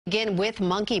Begin with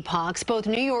monkeypox. Both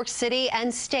New York City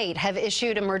and state have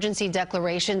issued emergency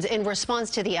declarations in response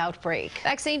to the outbreak.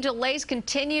 Vaccine delays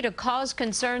continue to cause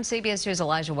concern. CBS News'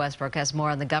 Elijah Westbrook has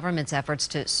more on the government's efforts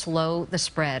to slow the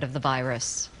spread of the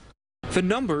virus. The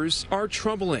numbers are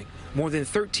troubling. More than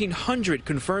 1,300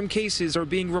 confirmed cases are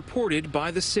being reported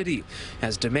by the city.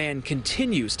 As demand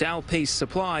continues to outpace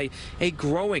supply, a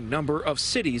growing number of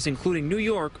cities, including New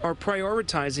York, are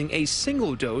prioritizing a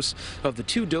single dose of the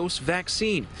two-dose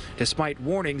vaccine, despite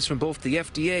warnings from both the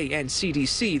FDA and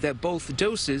CDC that both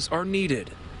doses are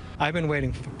needed. I've been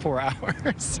waiting for 4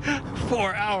 hours.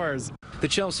 4 hours. The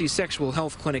Chelsea Sexual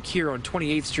Health Clinic here on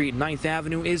 28th Street and 9th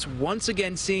Avenue is once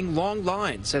again seeing long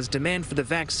lines as demand for the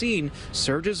vaccine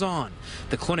surges on.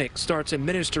 The clinic starts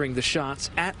administering the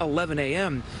shots at 11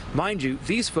 a.m. Mind you,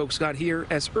 these folks got here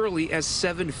as early as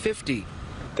 7:50.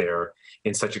 They're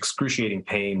in such excruciating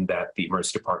pain that the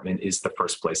emergency department is the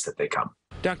first place that they come.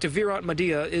 Dr. Virat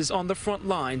Madia is on the front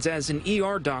lines as an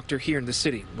ER doctor here in the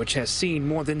city, which has seen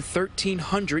more than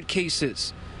 1,300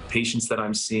 cases. Patients that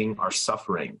I'm seeing are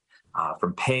suffering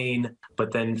from pain,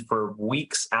 but then for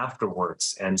weeks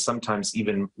afterwards, and sometimes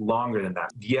even longer than that.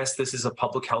 Yes, this is a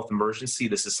public health emergency.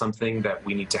 This is something that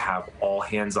we need to have all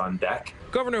hands on deck.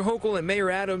 Governor Hochul and Mayor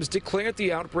Adams declared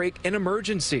the outbreak an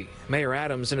emergency. Mayor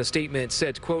Adams in a statement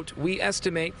said, quote, "We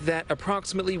estimate that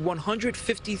approximately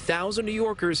 150,000 New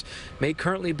Yorkers may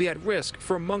currently be at risk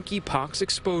for monkeypox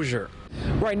exposure."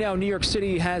 Right now, New York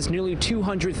City has nearly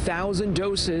 200,000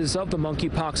 doses of the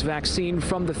monkeypox vaccine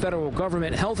from the federal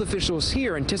government. Health officials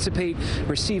here anticipate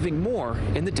receiving more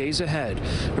in the days ahead.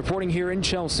 Reporting here in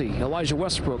Chelsea, Elijah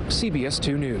Westbrook, CBS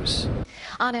 2 News.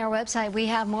 On our website, we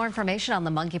have more information on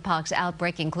the monkeypox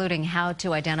outbreak, including how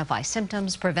to identify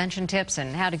symptoms, prevention tips,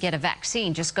 and how to get a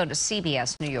vaccine. Just go to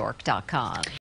cbsnewyork.com.